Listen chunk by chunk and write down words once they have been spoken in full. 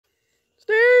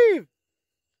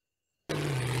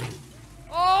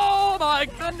my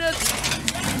goodness!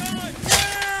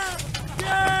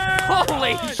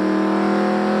 Holy sh!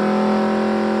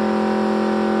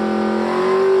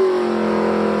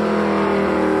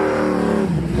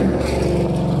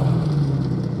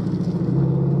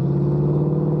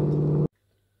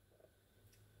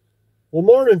 Well,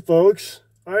 morning, folks.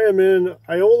 I am in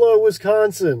Iola,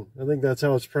 Wisconsin. I think that's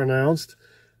how it's pronounced.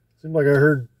 Seemed like I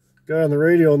heard a guy on the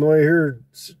radio on the way here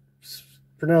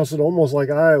pronounce it almost like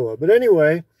Iowa. But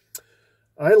anyway,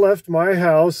 I left my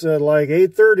house at like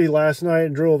 8:30 last night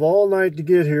and drove all night to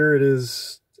get here. It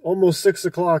is almost 6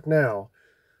 o'clock now.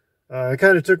 I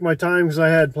kind of took my time because I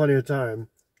had plenty of time.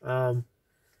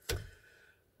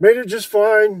 Made it just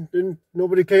fine.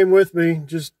 Nobody came with me.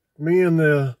 Just me and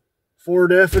the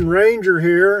Ford effing Ranger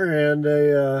here, and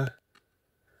a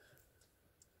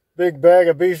big bag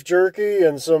of beef jerky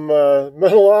and some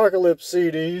Metalocalypse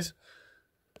CDs.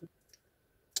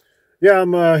 Yeah,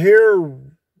 I'm here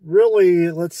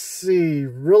really, let's see,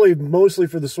 really mostly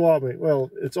for the swap meet. Well,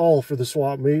 it's all for the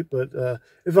swap meet, but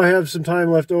if I have some time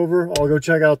left over, I'll go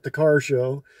check out the car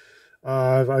show.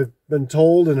 I've been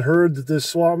told and heard that this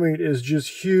swap meet is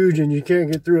just huge and you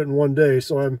can't get through it in one day,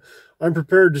 so I'm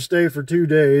prepared to stay for 2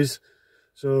 days.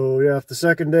 So yeah, if the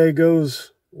second day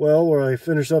goes well, or I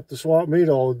finish up the swap meet,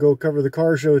 I'll go cover the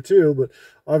car show too. But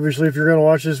obviously, if you're going to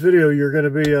watch this video, you're going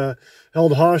to be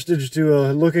held hostage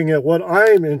to looking at what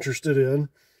I'm interested in.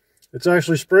 It's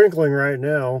actually sprinkling right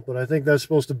now, but I think that's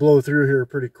supposed to blow through here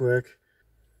pretty quick.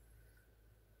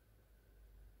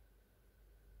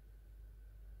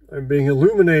 I'm being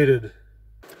illuminated.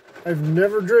 I've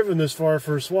never driven this far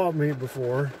for a swap meet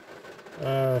before.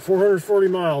 440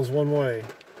 miles one way.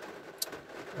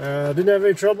 Didn't have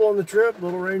any trouble on the trip.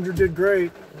 Little Ranger did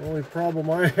great. The only problem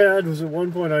I had was at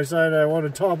one point I decided I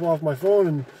wanted to top off my phone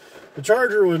and the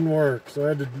charger wouldn't work. So I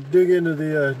had to dig into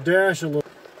the dash a little.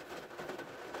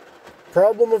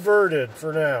 Problem averted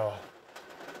for now.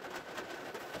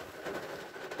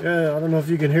 Yeah, I don't know if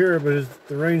you can hear it, but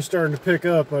the rain's starting to pick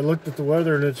up. I looked at the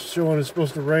weather and it's showing it's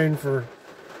supposed to rain for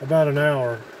about an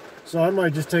hour. So I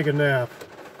might just take a nap.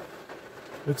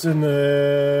 It's in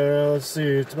the, let's see,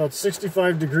 it's about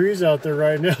 65 degrees out there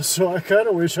right now, so I kind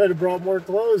of wish I'd have brought more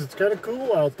clothes. It's kind of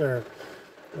cool out there.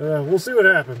 We'll see what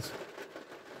happens.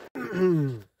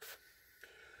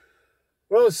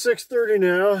 Well, it's 6:30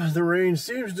 now. The rain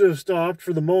seems to have stopped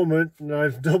for the moment, and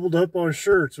I've doubled up on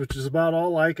shirts, which is about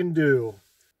all I can do.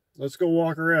 Let's go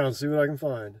walk around, see what I can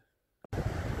find.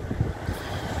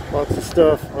 Lots of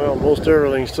stuff. Well, most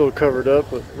everything's still covered up,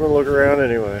 but we're gonna look around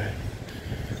anyway.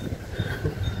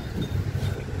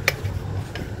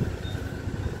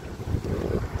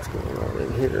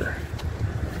 Here.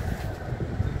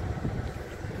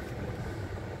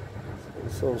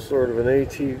 Some sort of an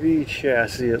ATV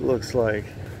chassis, it looks like.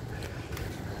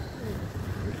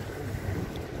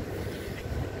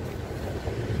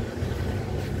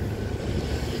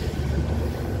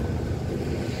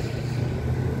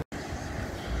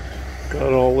 Got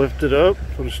it all lifted up,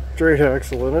 put a straight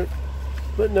axle in it,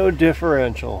 but no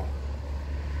differential.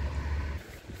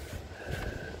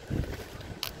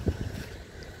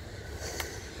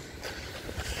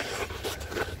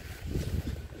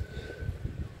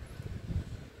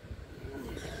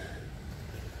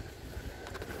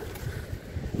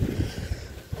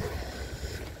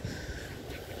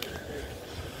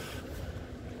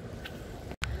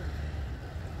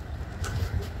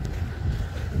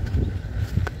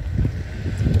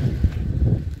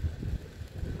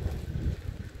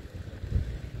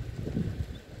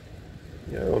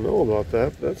 Yeah, I don't know about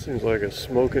that, but that seems like a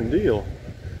smoking deal.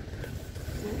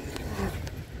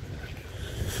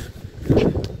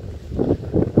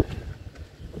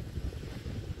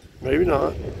 Maybe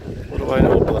not. What do I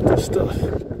know about this stuff?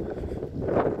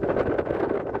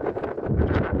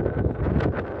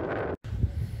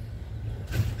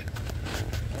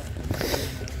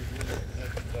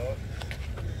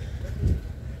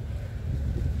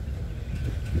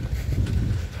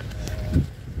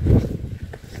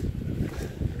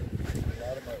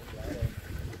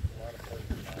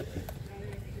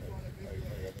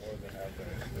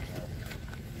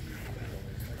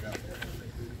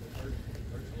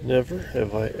 Never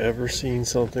have I ever seen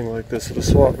something like this at a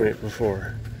swap meet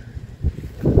before.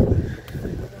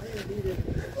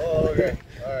 Oh, okay.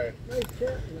 All right.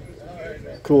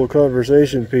 Cool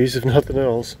conversation piece, if nothing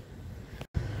else.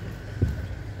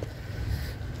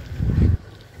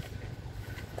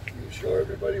 You show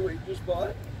everybody what you just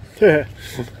bought? Yeah.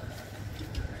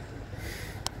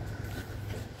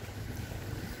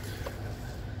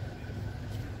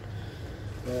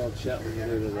 I'll chat with you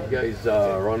later. You guys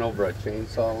run over a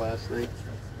chainsaw last night?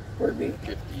 Pardon me?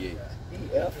 58.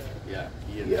 EF? Yeah,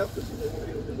 EF is the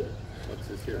way over there. What's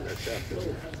this here? That's F.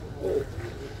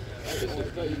 This is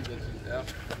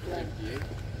F 58.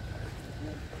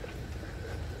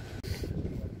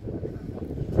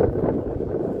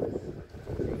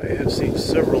 I have seen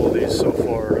several of these so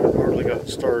far, and I've hardly gotten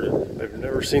started. I've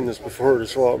never seen this before at a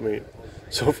swap meet.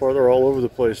 So far, they're all over the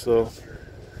place, though.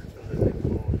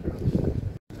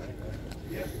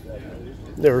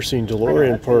 Never seen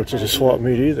DeLorean parts at a swap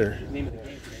meet either.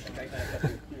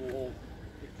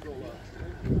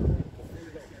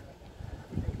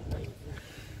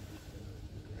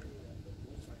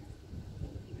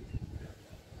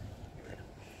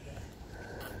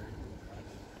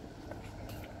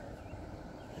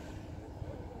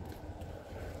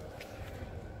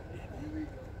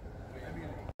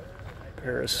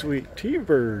 Pair of sweet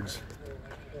T-birds.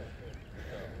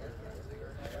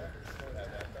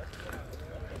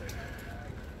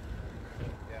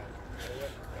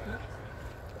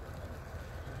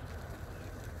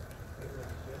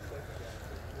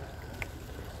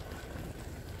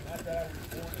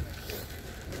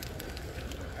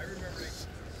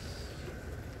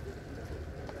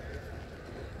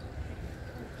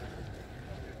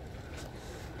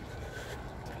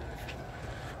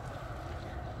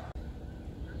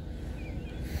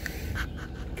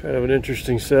 Kind of an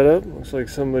interesting setup. Looks like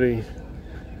somebody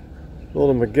built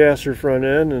him a gasser front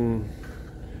end and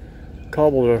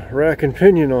cobbled a rack and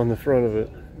pinion on the front of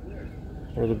it,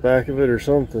 or the back of it, or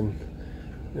something.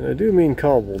 And I do mean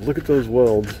cobbled. Look at those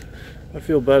welds. I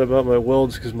feel bad about my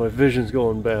welds because my vision's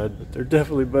going bad, but they're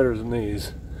definitely better than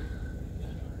these.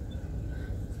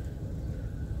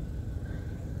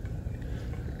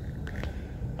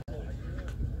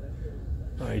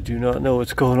 I do not know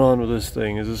what's going on with this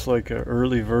thing. Is this like an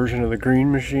early version of the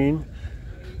green machine?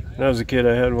 When I was a kid,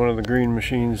 I had one of the green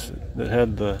machines that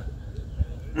had the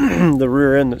the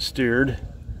rear end that steered,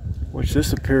 which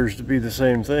this appears to be the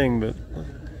same thing, but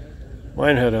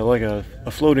mine had like a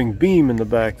floating beam in the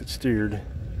back that steered.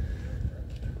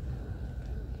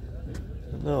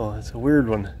 No, it's a weird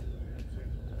one.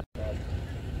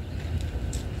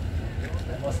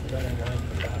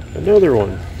 Another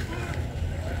one.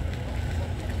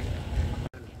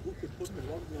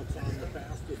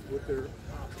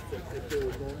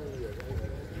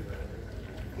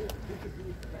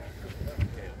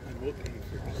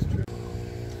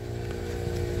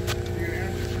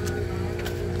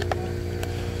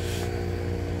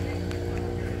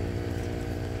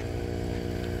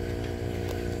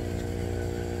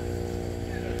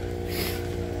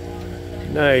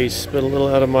 Nice, but a little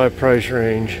out of my price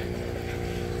range.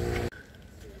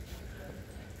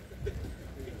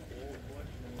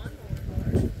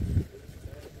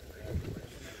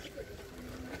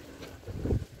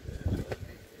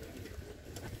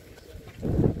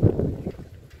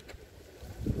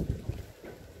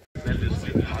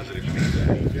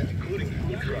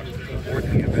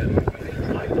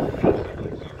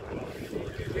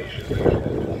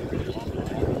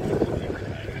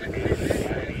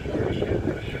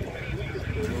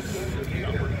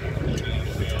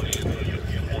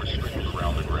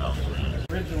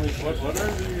 What are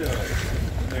the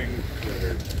things that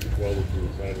are welded to the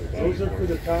side of the body? Those are for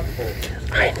the top bolts.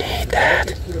 I need that.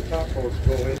 To the top bolts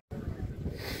go in.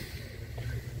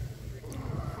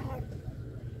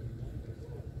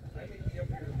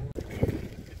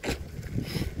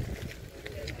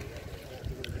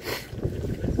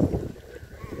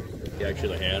 He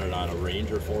actually had it on a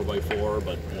Ranger 4x4,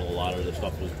 but you know, a lot of the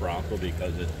stuff was Bronco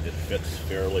because it fits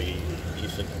fairly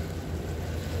decent.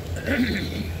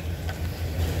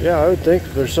 Yeah, I would think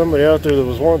if there's somebody out there that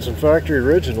was wanting some factory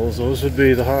originals, those would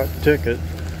be the hot ticket.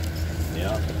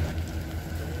 Yeah.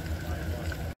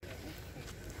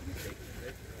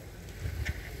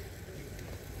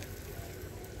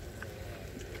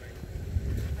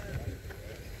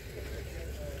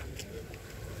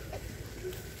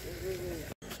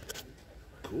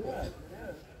 Cool.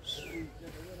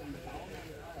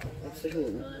 Let's take a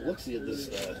look-see at this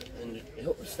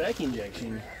stack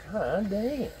injection. Huh,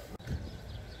 dang.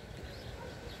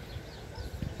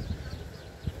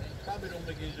 Probably don't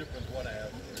make any difference what I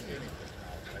have. It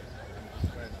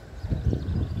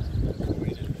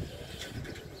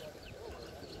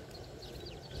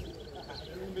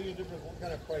doesn't make any difference what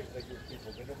kind of price they give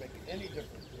people. They don't make any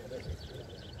difference.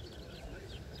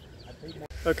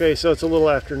 Okay, so it's a little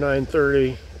after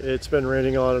 9:30. It's been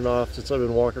raining on and off since I've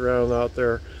been walking around out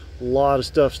there. A lot of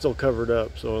stuff still covered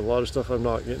up, so a lot of stuff I'm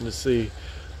not getting to see.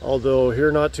 Although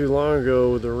here not too long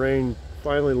ago, the rain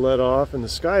finally let off and the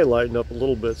sky lightened up a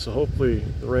little bit, so hopefully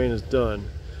the rain is done.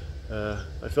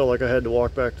 I felt like I had to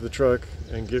walk back to the truck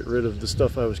and get rid of the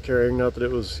stuff I was carrying. Not that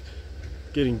it was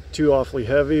getting too awfully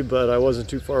heavy, but I wasn't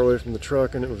too far away from the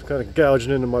truck and it was kind of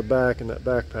gouging into my back in that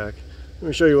backpack. Let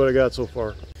me show you what I got so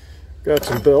far. Got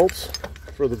some belts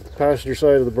for the passenger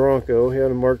side of the Bronco. He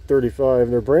had them marked 35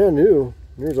 and they're brand new,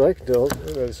 near as I can tell.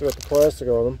 They still got the plastic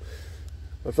on them.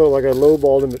 I felt like I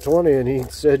lowballed him at 20 and he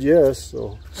said yes,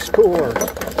 so score.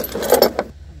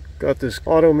 Got this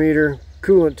autometer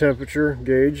coolant temperature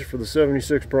gauge for the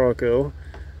 76 Bronco.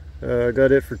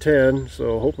 Got it for 10,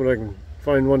 so hoping I can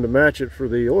find one to match it for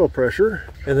the oil pressure.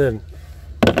 And then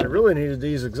I really needed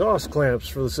these exhaust clamps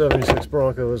for the 76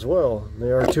 Bronco as well.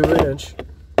 They are 2-inch.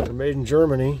 They're made in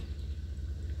Germany.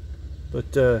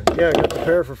 But yeah, I got the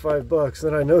pair for $5.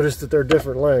 Then I noticed that they're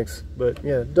different lengths. But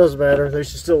yeah, it doesn't matter. They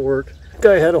should still work.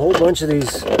 Guy had a whole bunch of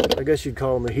these. I guess you'd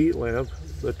call them a heat lamp.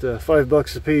 But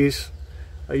 $5 a piece.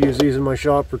 I use these in my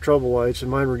shop for trouble lights, and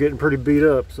mine were getting pretty beat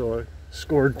up, so I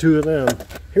scored 2 of them.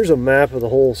 Here's a map of the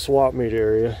whole swap meet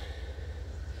area.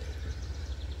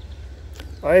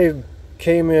 I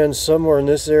came in somewhere in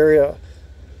this area.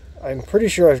 I'm pretty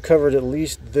sure I've covered at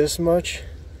least this much,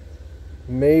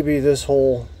 maybe this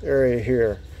whole area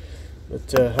here.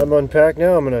 But I'm unpacked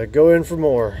now. I'm gonna go in for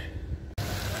more.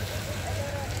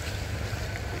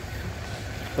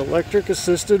 Electric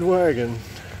assisted wagon.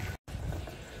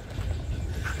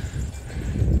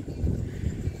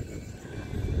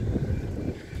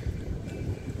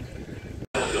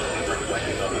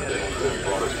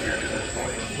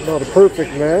 Not a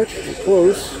perfect match, but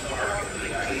close.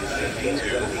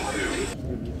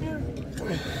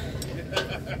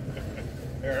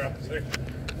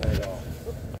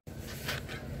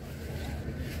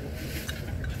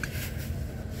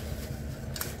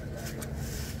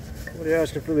 What are you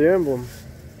asking for the emblem?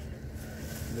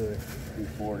 The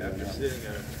 40.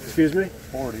 Excuse me?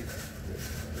 40. I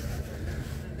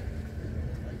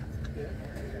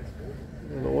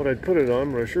don't know what I'd put it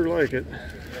on, but I sure like it.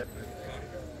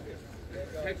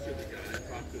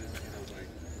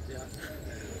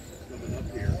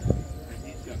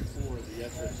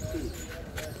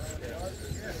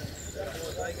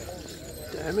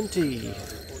 Diamond T.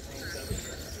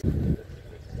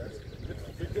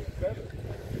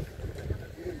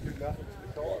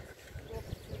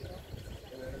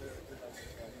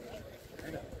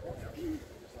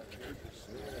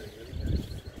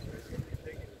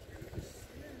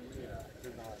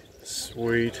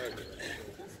 Sweet.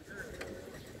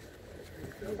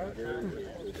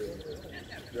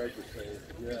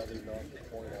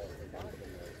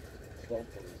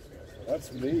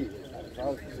 That's me.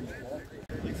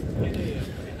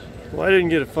 Well, I didn't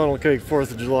get a funnel cake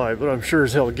 4th of July, but I'm sure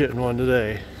as hell getting one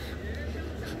today.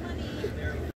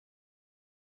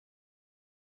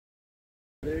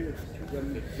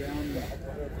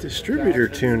 Distributor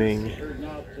tuning.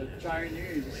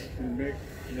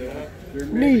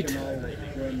 Neat.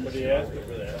 What do you ask for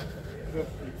that?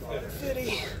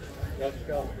 Fitty.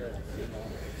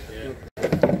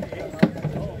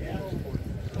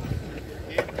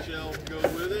 Shell go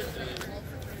with it.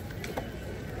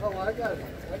 Oh, I got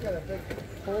a big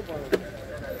pull bar.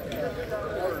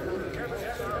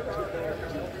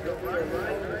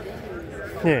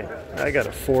 Yeah, I got a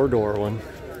 4-door one.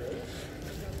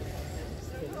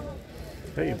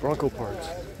 Hey, Bronco parts.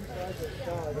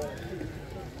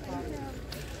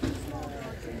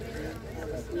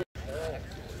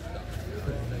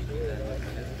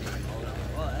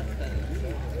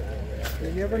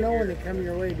 You never know when they come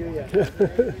your way, do you?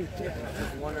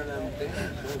 One of them things.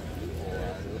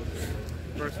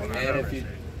 First one And if you,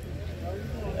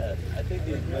 I think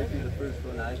it might be the first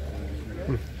one I've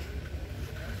seen.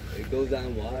 It goes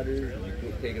on water,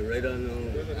 you take it right on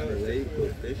the lake, go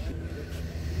fishing.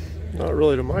 Not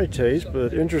really to my taste,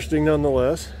 but interesting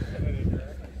nonetheless.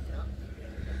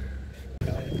 I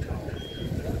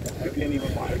can't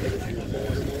even buy it.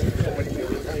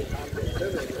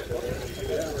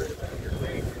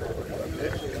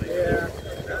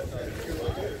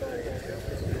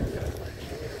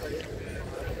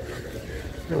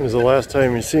 When was the last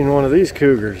time you seen one of these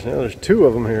cougars? Now there's 2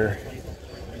 of them here.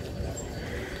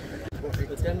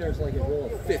 But then there's like a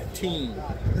roll of 15.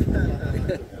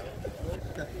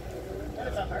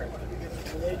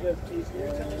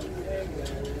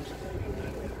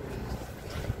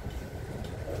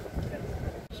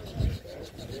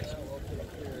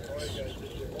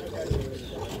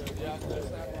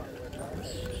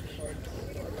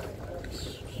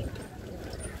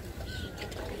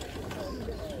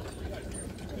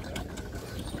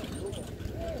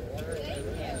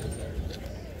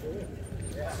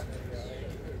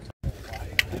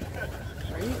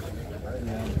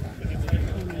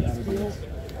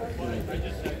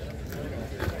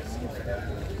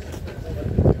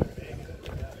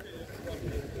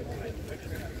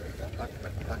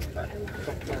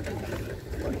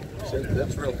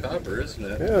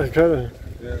 isn't it? Yeah, kind of.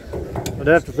 Yeah. I'd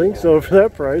have to think so for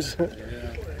that price.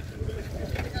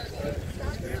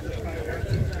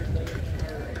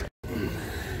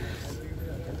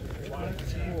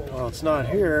 Well, it's not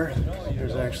here.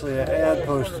 There's actually an ad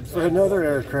posted for another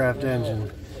aircraft engine.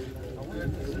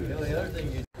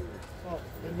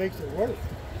 It makes it work.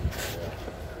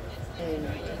 And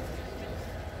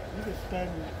you can spend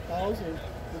thousands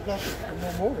with nothing for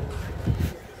no motor.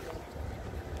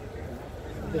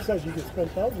 Besides, you can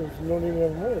spend thousands and don't even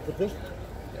have a motor. But this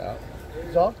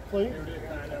exhaust plate.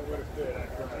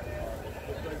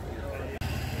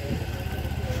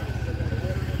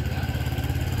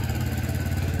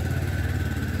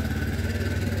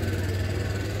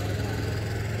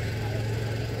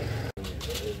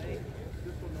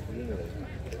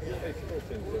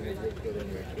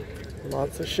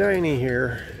 Lots of shiny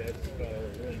here.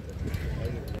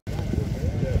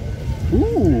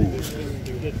 Ooh.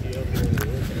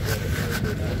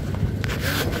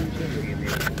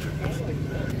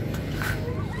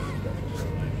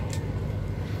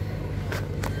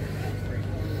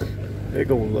 Big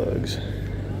old lugs.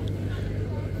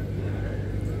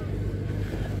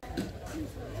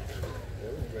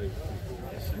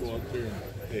 Go out there and,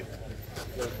 hey,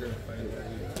 go out there and find out.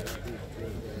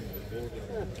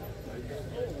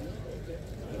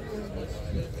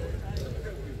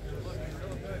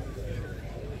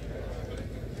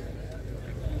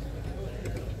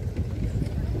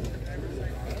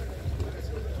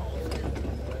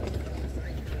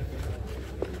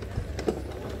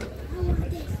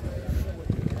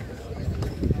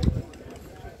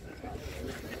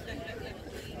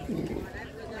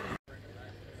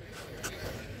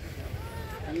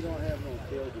 You don't have no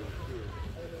tailgate here.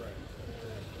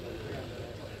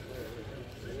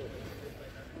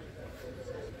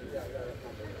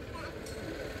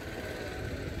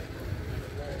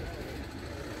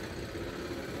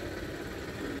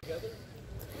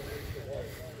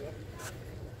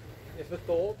 If it's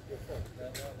old,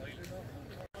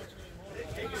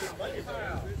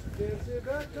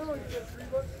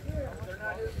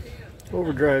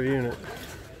 Overdrive unit.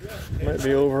 Might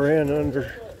be over and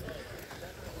under.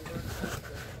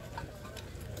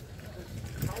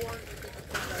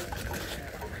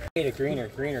 a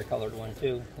greener colored one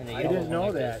too. And a I yellow didn't one know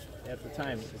like that this. at the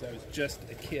time because I was just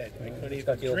a kid. I couldn't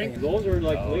Got the even drink. opening. Those are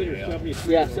like later yeah. 73s.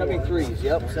 Yeah, 73s.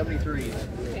 Yep,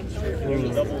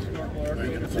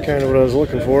 73s. Kind of what I was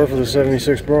looking for the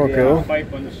 76 Bronco.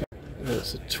 Pipe on the side.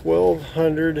 It's a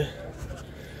 1200.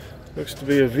 Looks to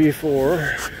be a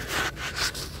V4.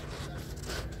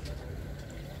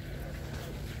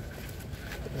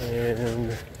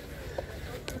 And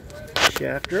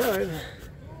shaft drive.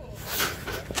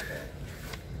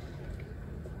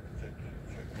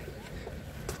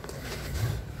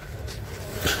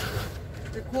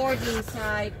 Recording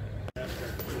side.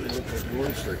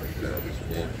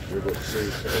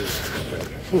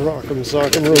 Rock'em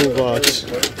sock'em robots. So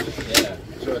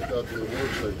I thought the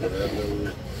motorcycle had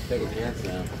no. Take a chance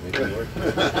now. Make it work. I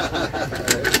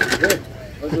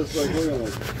was just like, looking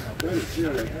like, trying to see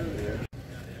it.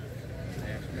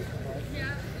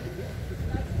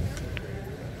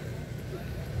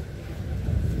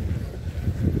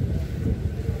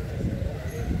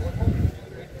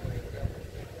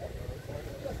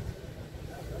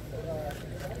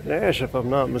 Nash, if I'm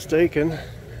not mistaken.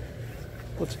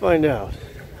 Let's find out.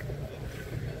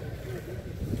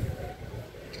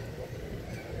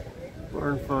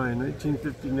 Barn Find,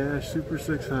 1950 Nash Super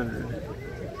 600.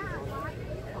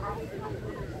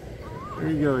 There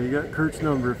you go, you got Kurt's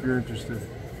number if you're interested.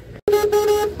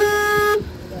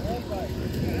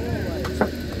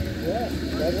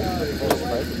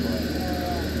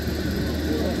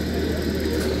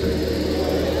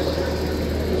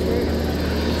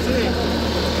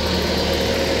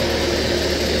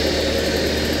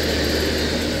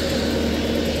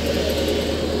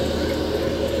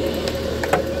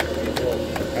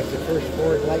 That's the first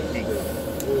Ford Lightning.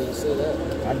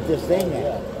 I'm just saying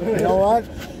that. You know what?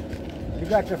 You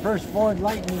got the first Ford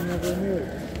Lightning ever new.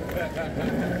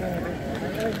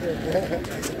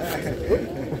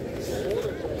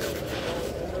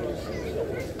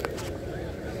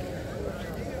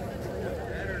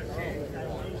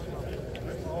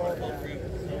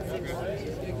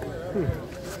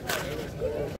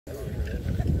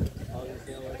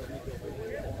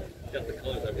 Got the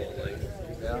colors everyone likes.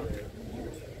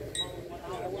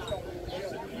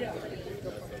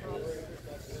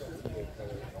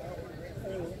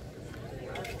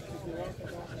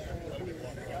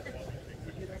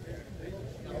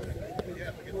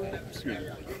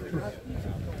 Yeah.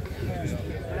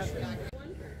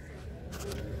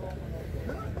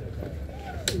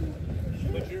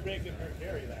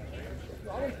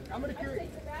 I'm gonna carry.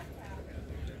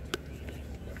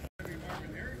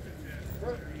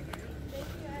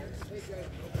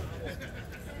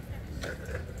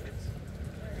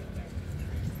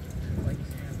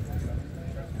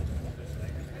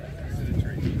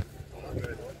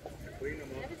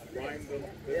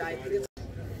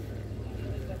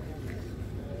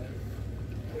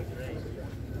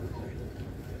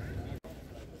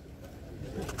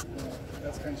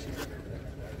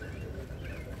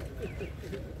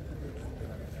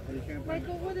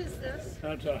 Michael, what is this?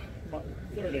 That's a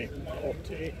 30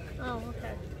 T. Oh,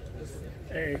 okay.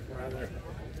 A rather.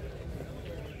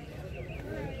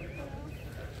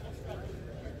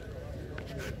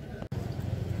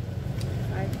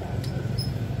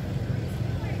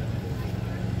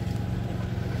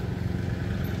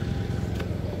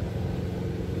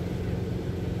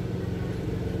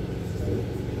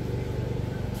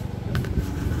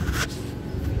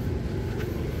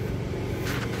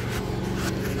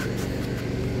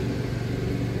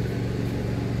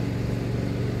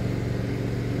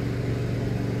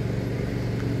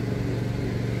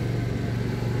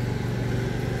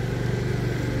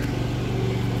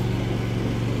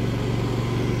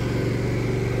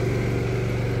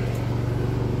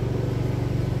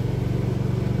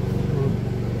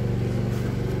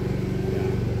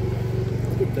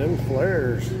 Look at them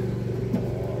flares. You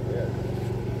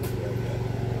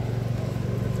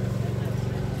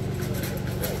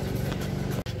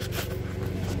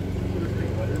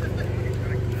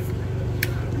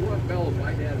want bells?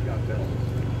 My dad's got bells.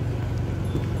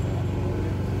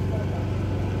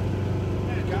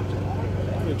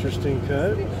 Interesting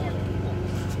cut.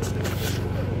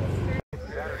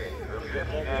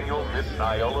 Annual Miss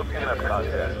Iola Pinup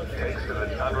Contest takes to the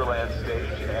Thunderland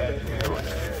stage at noon,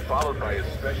 followed by a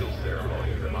special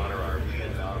ceremony to honor our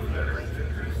Vietnam veterans.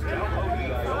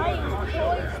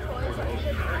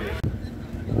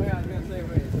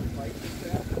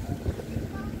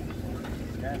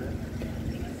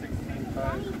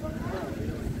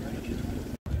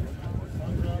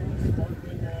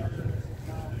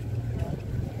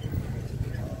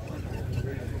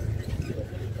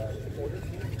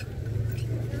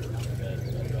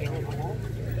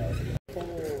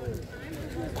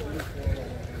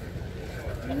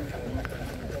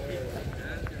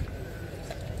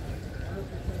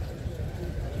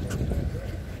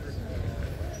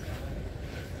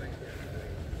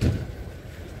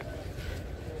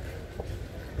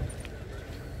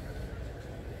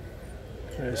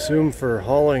 I assume for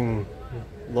hauling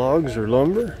logs or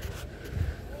lumber,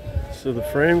 so the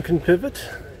frame can pivot.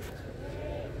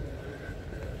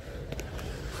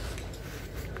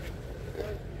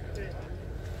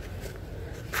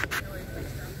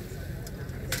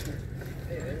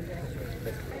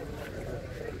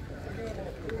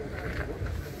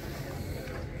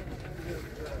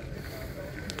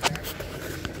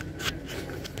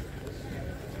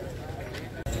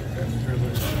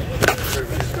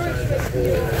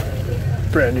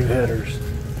 Brand new headers,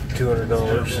 $200.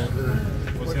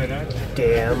 What's that at?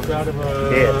 Damn Out of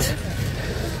it.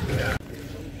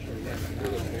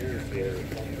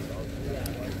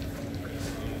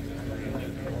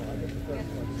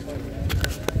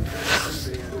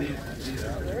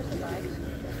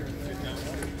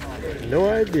 No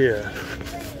idea.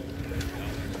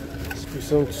 Must be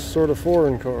some sort of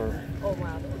foreign car.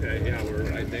 Yeah,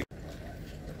 we're, I think.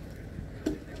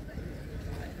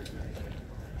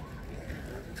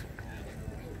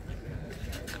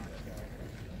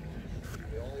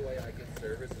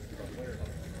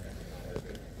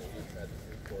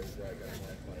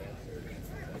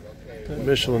 That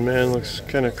Michelin Man looks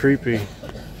kind of creepy.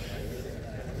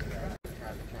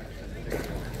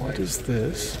 What is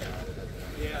this?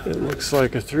 It looks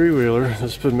like a three-wheeler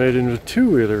that's been made into a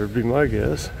two-wheeler, would be my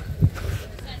guess.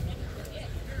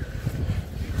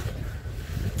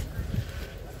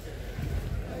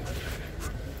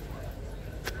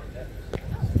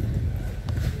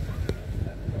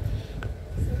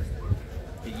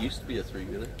 It used to be a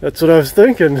three-wheeler. That's what I was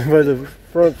thinking by the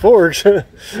front forks.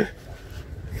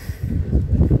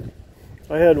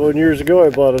 I had one years ago. I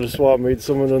bought at a swap meet.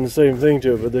 Someone done the same thing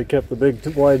to it, but they kept the big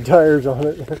wide tires on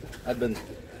it. I've been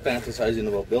fantasizing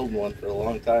about building one for a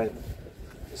long time.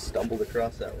 Just stumbled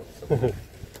across that one.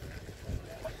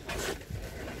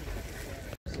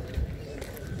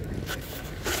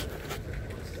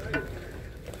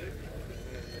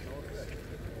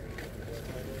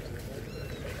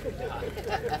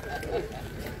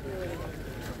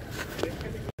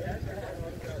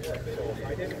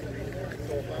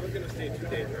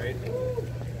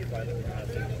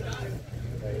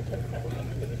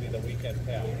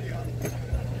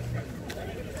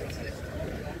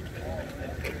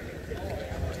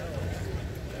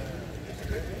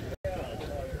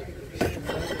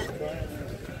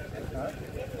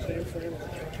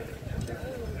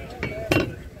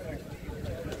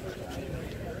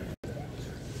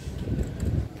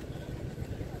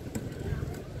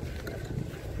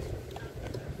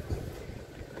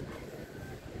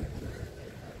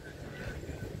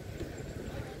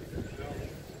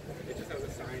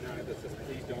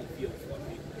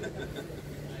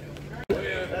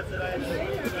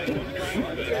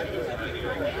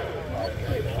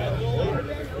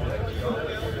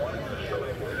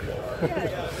 I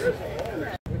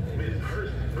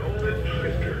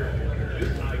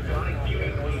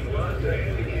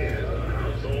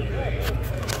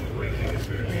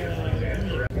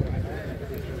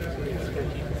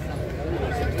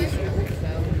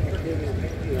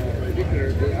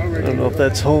don't know if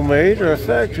that's homemade or a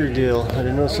factory deal. I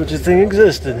didn't know such a thing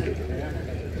existed.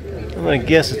 I'm gonna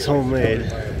guess it's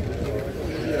homemade.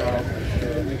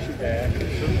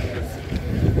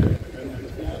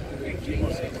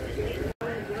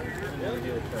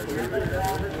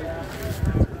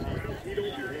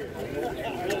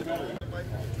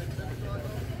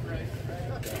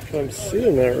 If I'm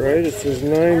seeing that right, it says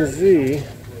 9Z.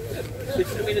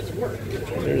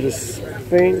 There's this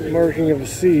faint marking of a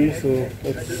C, so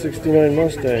that's a 69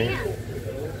 Mustang.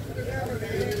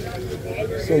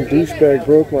 Some douchebag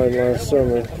broke mine last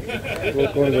summer.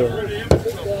 Broke one of the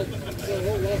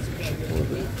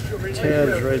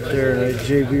tabs right there, and I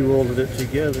JB welded it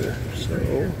together. So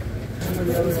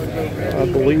I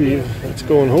believe it's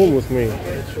going home with me.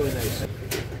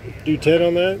 Do 10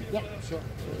 on that? Yeah, sure.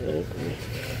 Right.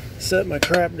 Set my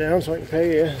crap down so I can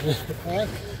pay you. All right.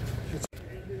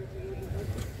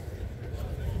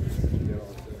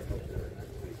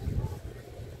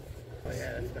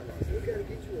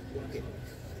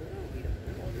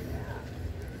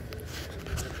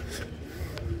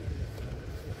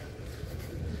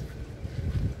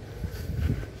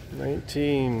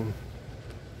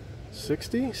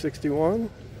 1960,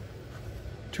 61,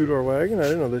 two-door wagon. I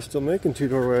didn't know they're still making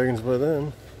two-door wagons by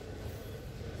then.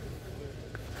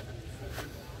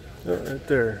 Oh, right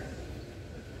there,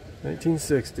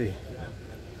 1960.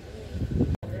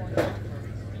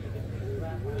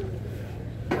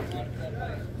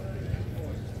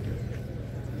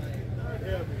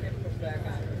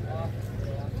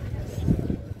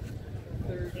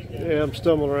 Yeah, I'm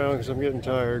stumbling around because I'm getting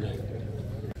tired.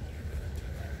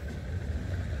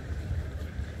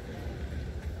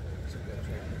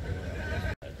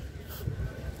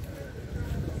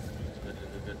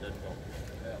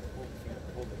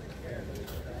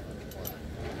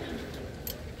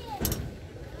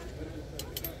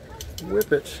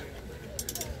 Whip it.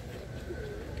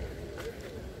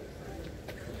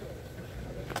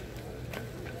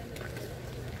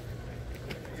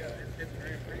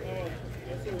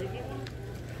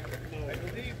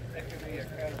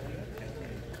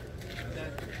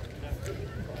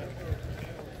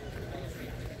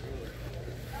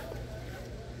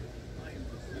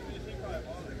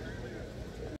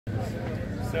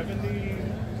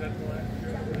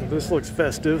 This looks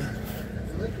festive.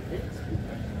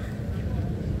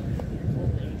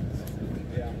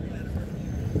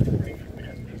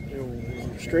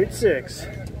 Straight 6.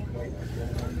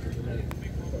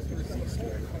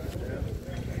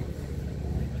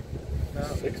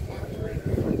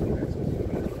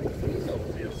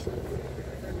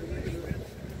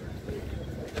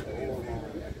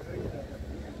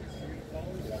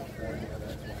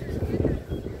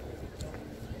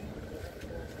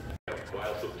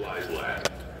 While supplies last.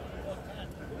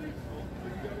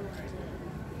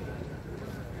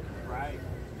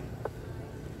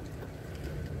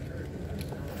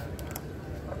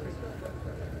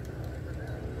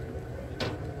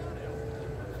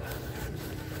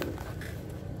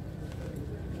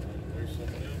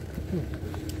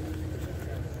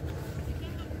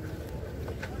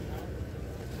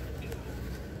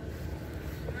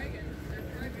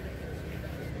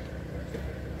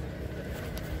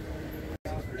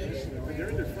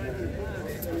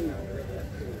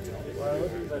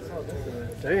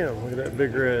 Damn, look at that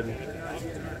big red.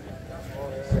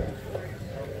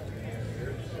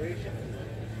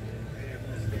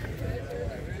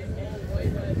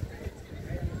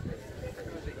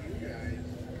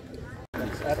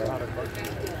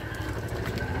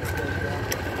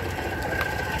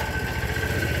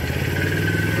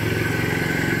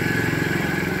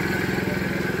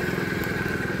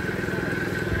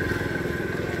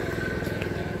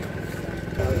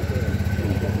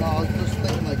 No, I was just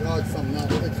thinking like, oh, it's something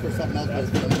else. It's for something else.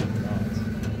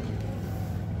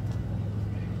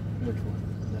 Which one?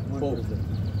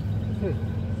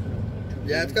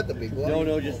 Yeah, it's got the big one.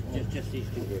 No, just these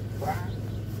two here.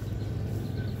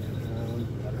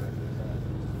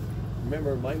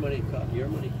 Remember, my money cost, your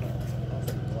money cost.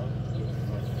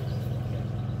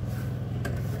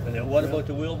 And then what about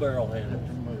the wheelbarrow handle?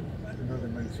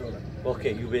 Northern Minnesota.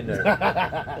 Okay, you've been there.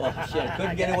 Well, shit,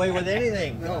 couldn't get away with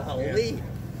anything. No, holy.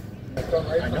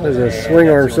 There's a swing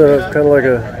arm setup, kind of like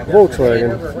a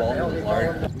Volkswagen.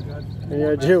 Any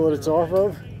idea what it's off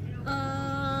of?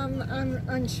 I'm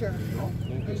unsure.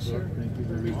 Thank you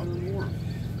very much.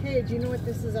 Okay. Hey, do you know what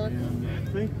this is on?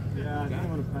 I think, yeah, I don't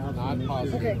want to pass. Not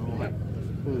positive. Okay.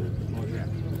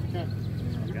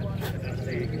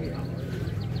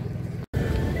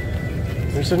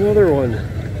 There's another one.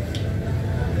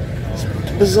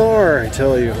 It's bizarre, I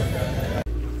tell you.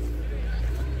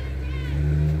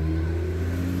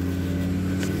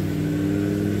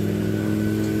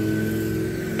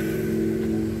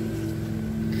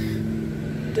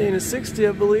 Dana 60,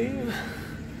 I believe.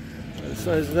 The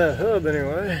size of that hub,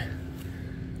 anyway.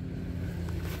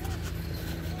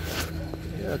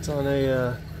 Yeah, it's on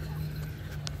a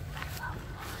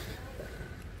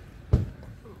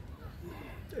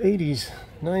 80s,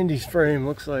 90s frame,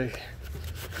 looks like.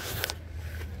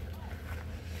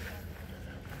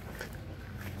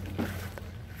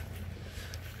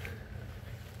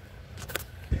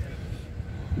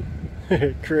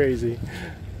 Crazy.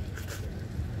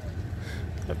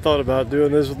 I've thought about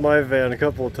doing this with my van a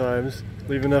couple of times.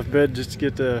 Leave enough bed just to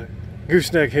get the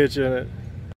gooseneck hitch in it.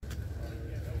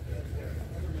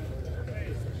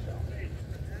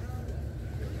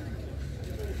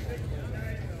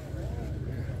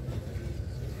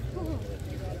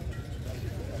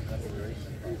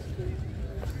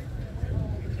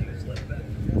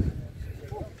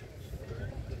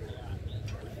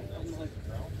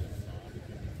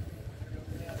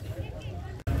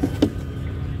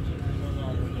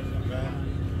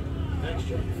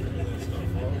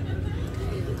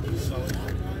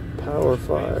 Power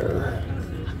Fire.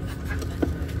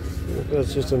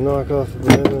 That's just a knockoff of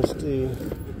an MSD.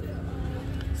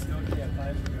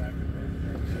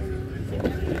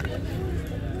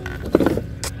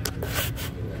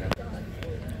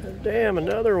 Damn,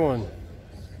 another one.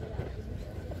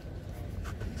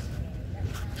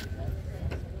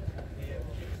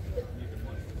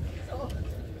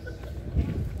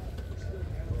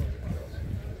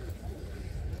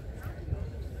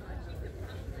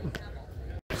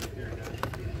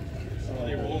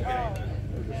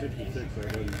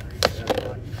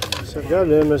 So I've got an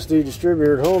MSD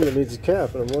distributor at home that needs a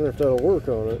cap, and I'm wondering if that'll work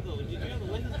on it.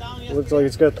 It looks like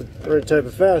it's got the right type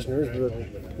of fasteners, but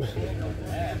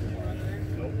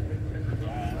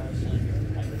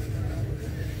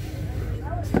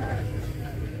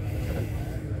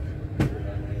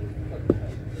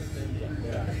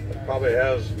Probably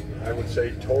has, I would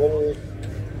say, total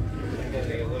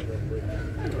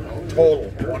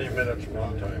 20 minutes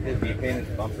runtime. It'd be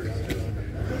painted bumpers.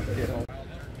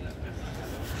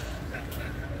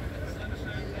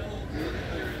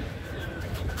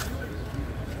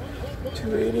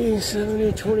 280,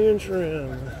 70, 20-inch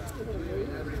rim.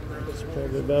 It's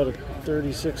probably about a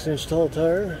 36-inch tall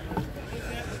tire.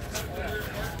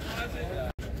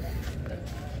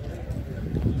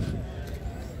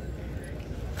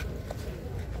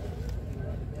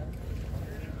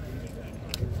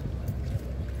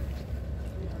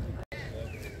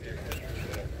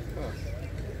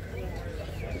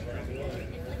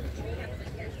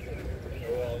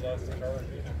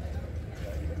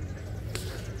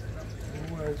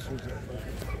 What else was that?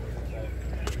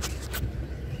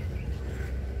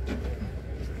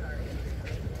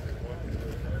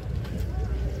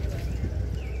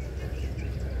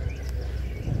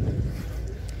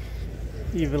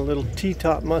 Even a little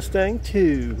T-top Mustang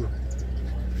too.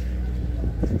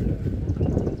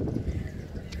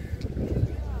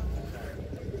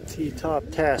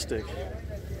 T-top-tastic.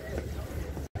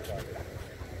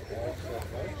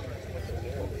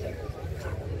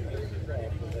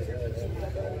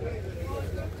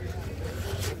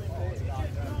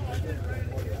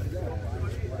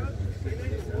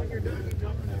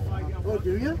 Oh,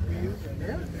 do you?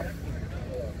 Yeah.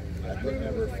 I could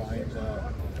never find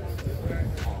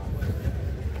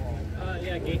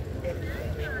Yeah, gate.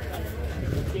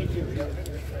 Gate 2.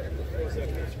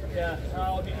 Yeah,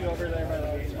 I'll meet you over there by the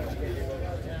gate.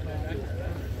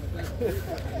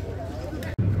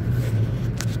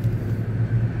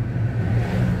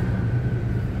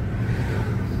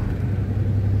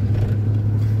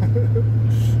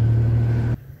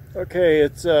 Okay,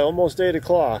 it's almost 8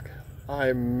 o'clock.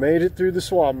 I made it through the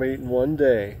swap meet in one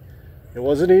day. It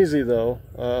wasn't easy though.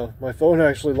 My phone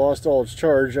actually lost all its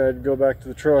charge. I had to go back to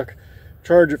the truck,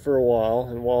 charge it for a while,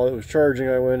 and while it was charging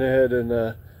I went ahead and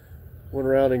went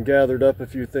around and gathered up a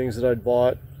few things that I'd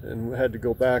bought and had to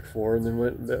go back for, and then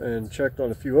went and checked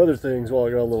on a few other things while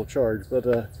I got a little charge.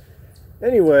 But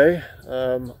anyway,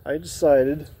 I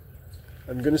decided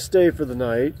I'm gonna stay for the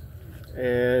night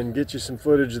and get you some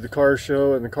footage of the car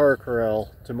show and the car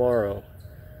corral tomorrow.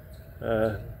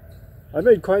 I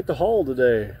made quite the haul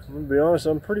today. I'm gonna be honest,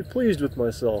 I'm pretty pleased with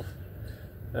myself.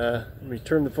 Let me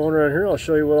turn the phone around here, I'll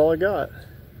show you what all I got.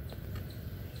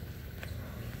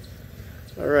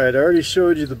 Alright, I already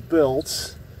showed you the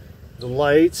belts, the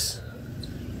lights.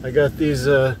 I got these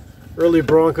early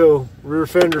Bronco rear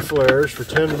fender flares for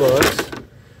 10 bucks.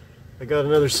 I got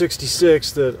another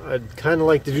 66 that I'd kind of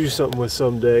like to do something with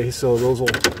someday, so those will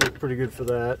look pretty good for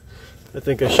that. I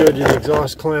think I showed you the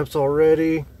exhaust clamps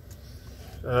already.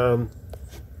 I've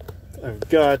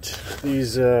got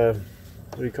these,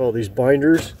 what do you call these,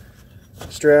 binders,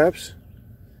 straps.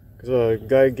 Because a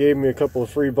guy gave me a couple of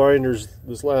free binders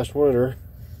this last winter.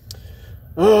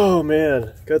 Oh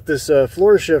man, got this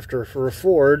floor shifter for a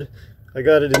Ford. I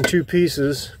got it in 2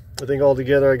 pieces. I think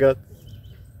altogether I got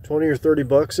 20 or 30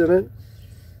 bucks in it.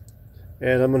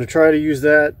 And I'm going to try to use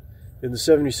that in the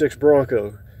 76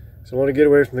 Bronco. So I want to get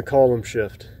away from the column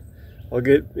shift. I'll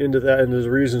get into that and the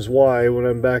reasons why when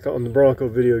I'm back on the Bronco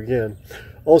video again.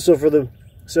 Also for the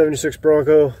 76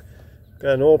 Bronco,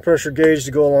 got an oil pressure gauge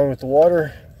to go along with the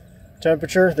water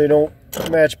temperature. They don't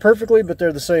match perfectly, but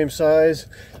they're the same size.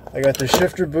 I got the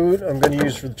shifter boot I'm going to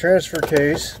use for the transfer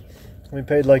case. We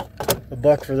paid like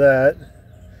 $1 for that.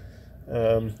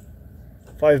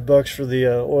 $5 for the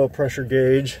oil pressure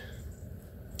gauge.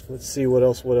 Let's see what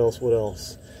else. Well,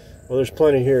 there's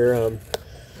plenty here.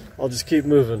 I'll just keep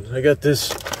moving. I got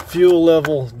this fuel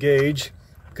level gauge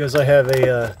because I have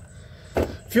a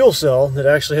fuel cell that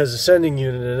actually has a sending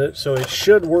unit in it, so it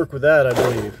should work with that, I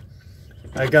believe.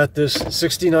 I got this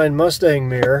 69 Mustang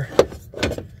mirror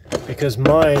because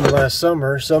mine last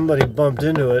summer, somebody bumped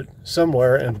into it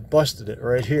somewhere and busted it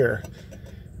right here.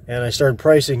 And I started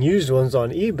pricing used ones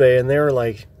on eBay and they were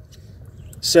like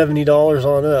 $70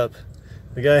 on up.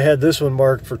 The guy had this one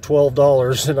marked for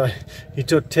 $12 and he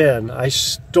took 10. I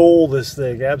stole this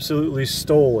thing, absolutely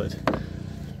stole it.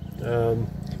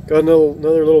 Got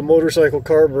another little motorcycle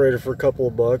carburetor for a couple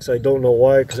of bucks. I don't know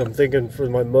why, because I'm thinking for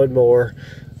my mud mower,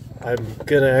 I'm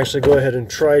gonna actually go ahead and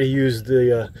try to use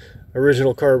the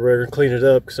original carburetor and clean it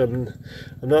up, because I'm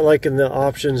not liking the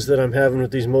options that I'm having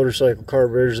with these motorcycle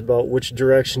carburetors about which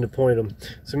direction to point them.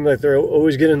 Seems like they're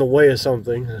always getting in the way of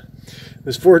something.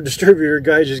 This Ford distributor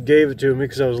guy just gave it to me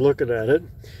because I was looking at it.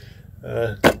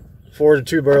 Ford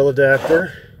 2-barrel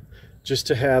adapter, just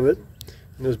to have it.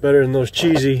 And it was better than those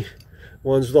cheesy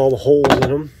ones with all the holes in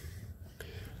them.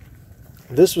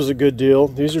 This was a good deal.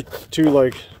 These are 2,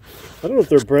 like, I don't know if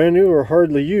they're brand new or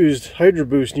hardly used Hydro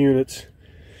Boost units.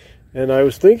 And I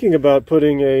was thinking about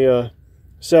putting a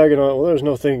Saginaw, well, there was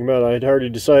no thinking about it. I'd already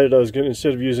decided I was going to,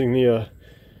 instead of using the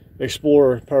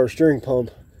Explorer power steering pump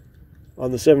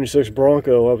on the 76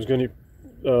 Bronco, I was going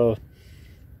to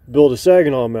build a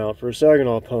Saginaw mount for a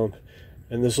Saginaw pump.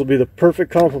 And this will be the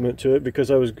perfect complement to it, because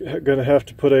I was going to have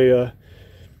to put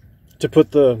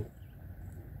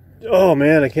oh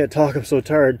man, I can't talk, I'm so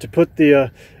tired. To put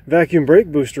the vacuum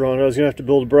brake booster on, I was going to have to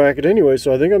build a bracket anyway,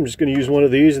 so I think I'm just going to use one of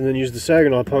these and then use the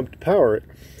Saginaw pump to power it.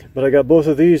 But I got both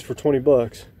of these for 20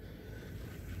 bucks.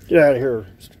 Get out of here,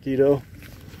 mosquito.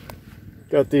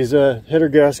 Got these header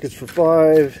gaskets for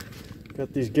 5.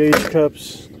 Got these gauge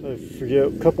cups, I forget,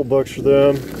 a couple bucks for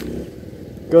them.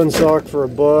 Gun sock for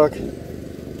 $1.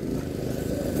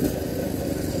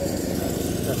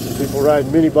 Got some people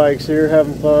riding mini bikes here,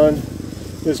 having fun.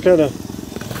 It's kind of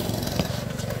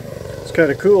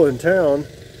cool in town.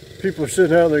 People are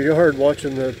sitting out in their yard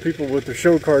watching the people with their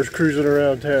show cars cruising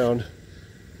around town.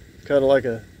 Kind of like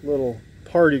a little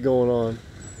party going on.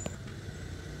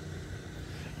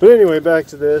 But anyway, back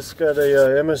to this. Got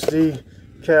a MSD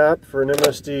cap for an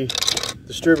MSD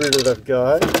distributor that I've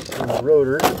got, and the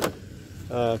rotor.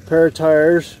 Pair of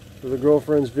tires for the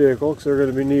girlfriend's vehicle, because they're going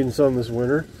to be needing some this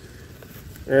winter.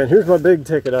 And here's my big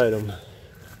ticket item.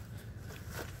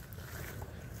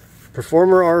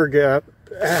 Performer R gap,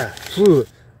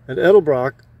 an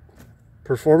Edelbrock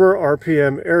Performer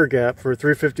RPM air gap for a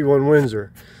 351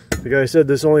 Windsor. The guy said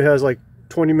this only has like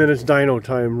 20 minutes dyno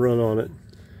time run on it.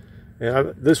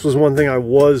 And this was one thing I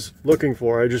was looking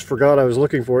for. I just forgot I was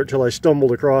looking for it till I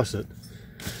stumbled across it.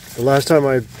 The last time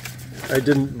I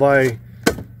didn't buy,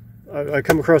 I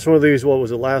come across one of these, what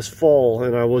was it, last fall,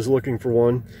 and I was looking for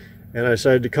one. And I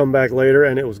decided to come back later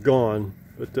and it was gone.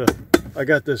 But I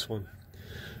got this one.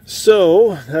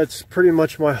 So that's pretty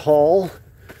much my haul.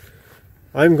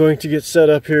 I'm going to get set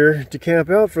up here to camp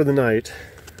out for the night.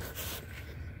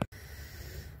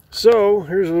 So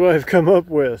here's what I've come up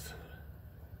with.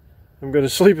 I'm going to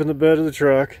sleep in the bed of the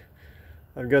truck.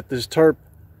 I've got this tarp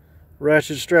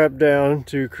ratchet strapped down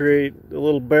to create a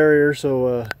little barrier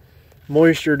so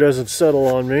moisture doesn't settle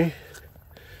on me.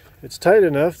 It's tight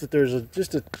enough that there's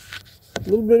just a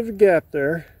little bit of a gap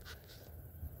there.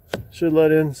 Should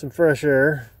let in some fresh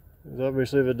air. Because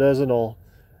obviously if it doesn't, I'll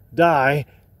die.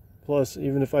 Plus,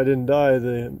 even if I didn't die,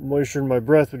 the moisture in my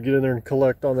breath would get in there and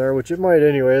collect on there, which it might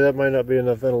anyway. That might not be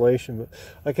enough ventilation, but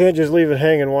I can't just leave it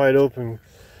hanging wide open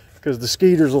because the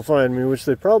skeeters will find me, which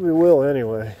they probably will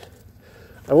anyway.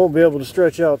 I won't be able to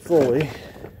stretch out fully,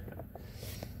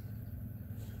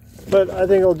 but I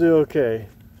think I'll do okay,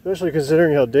 especially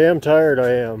considering how damn tired I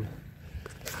am.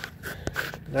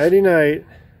 Nighty night.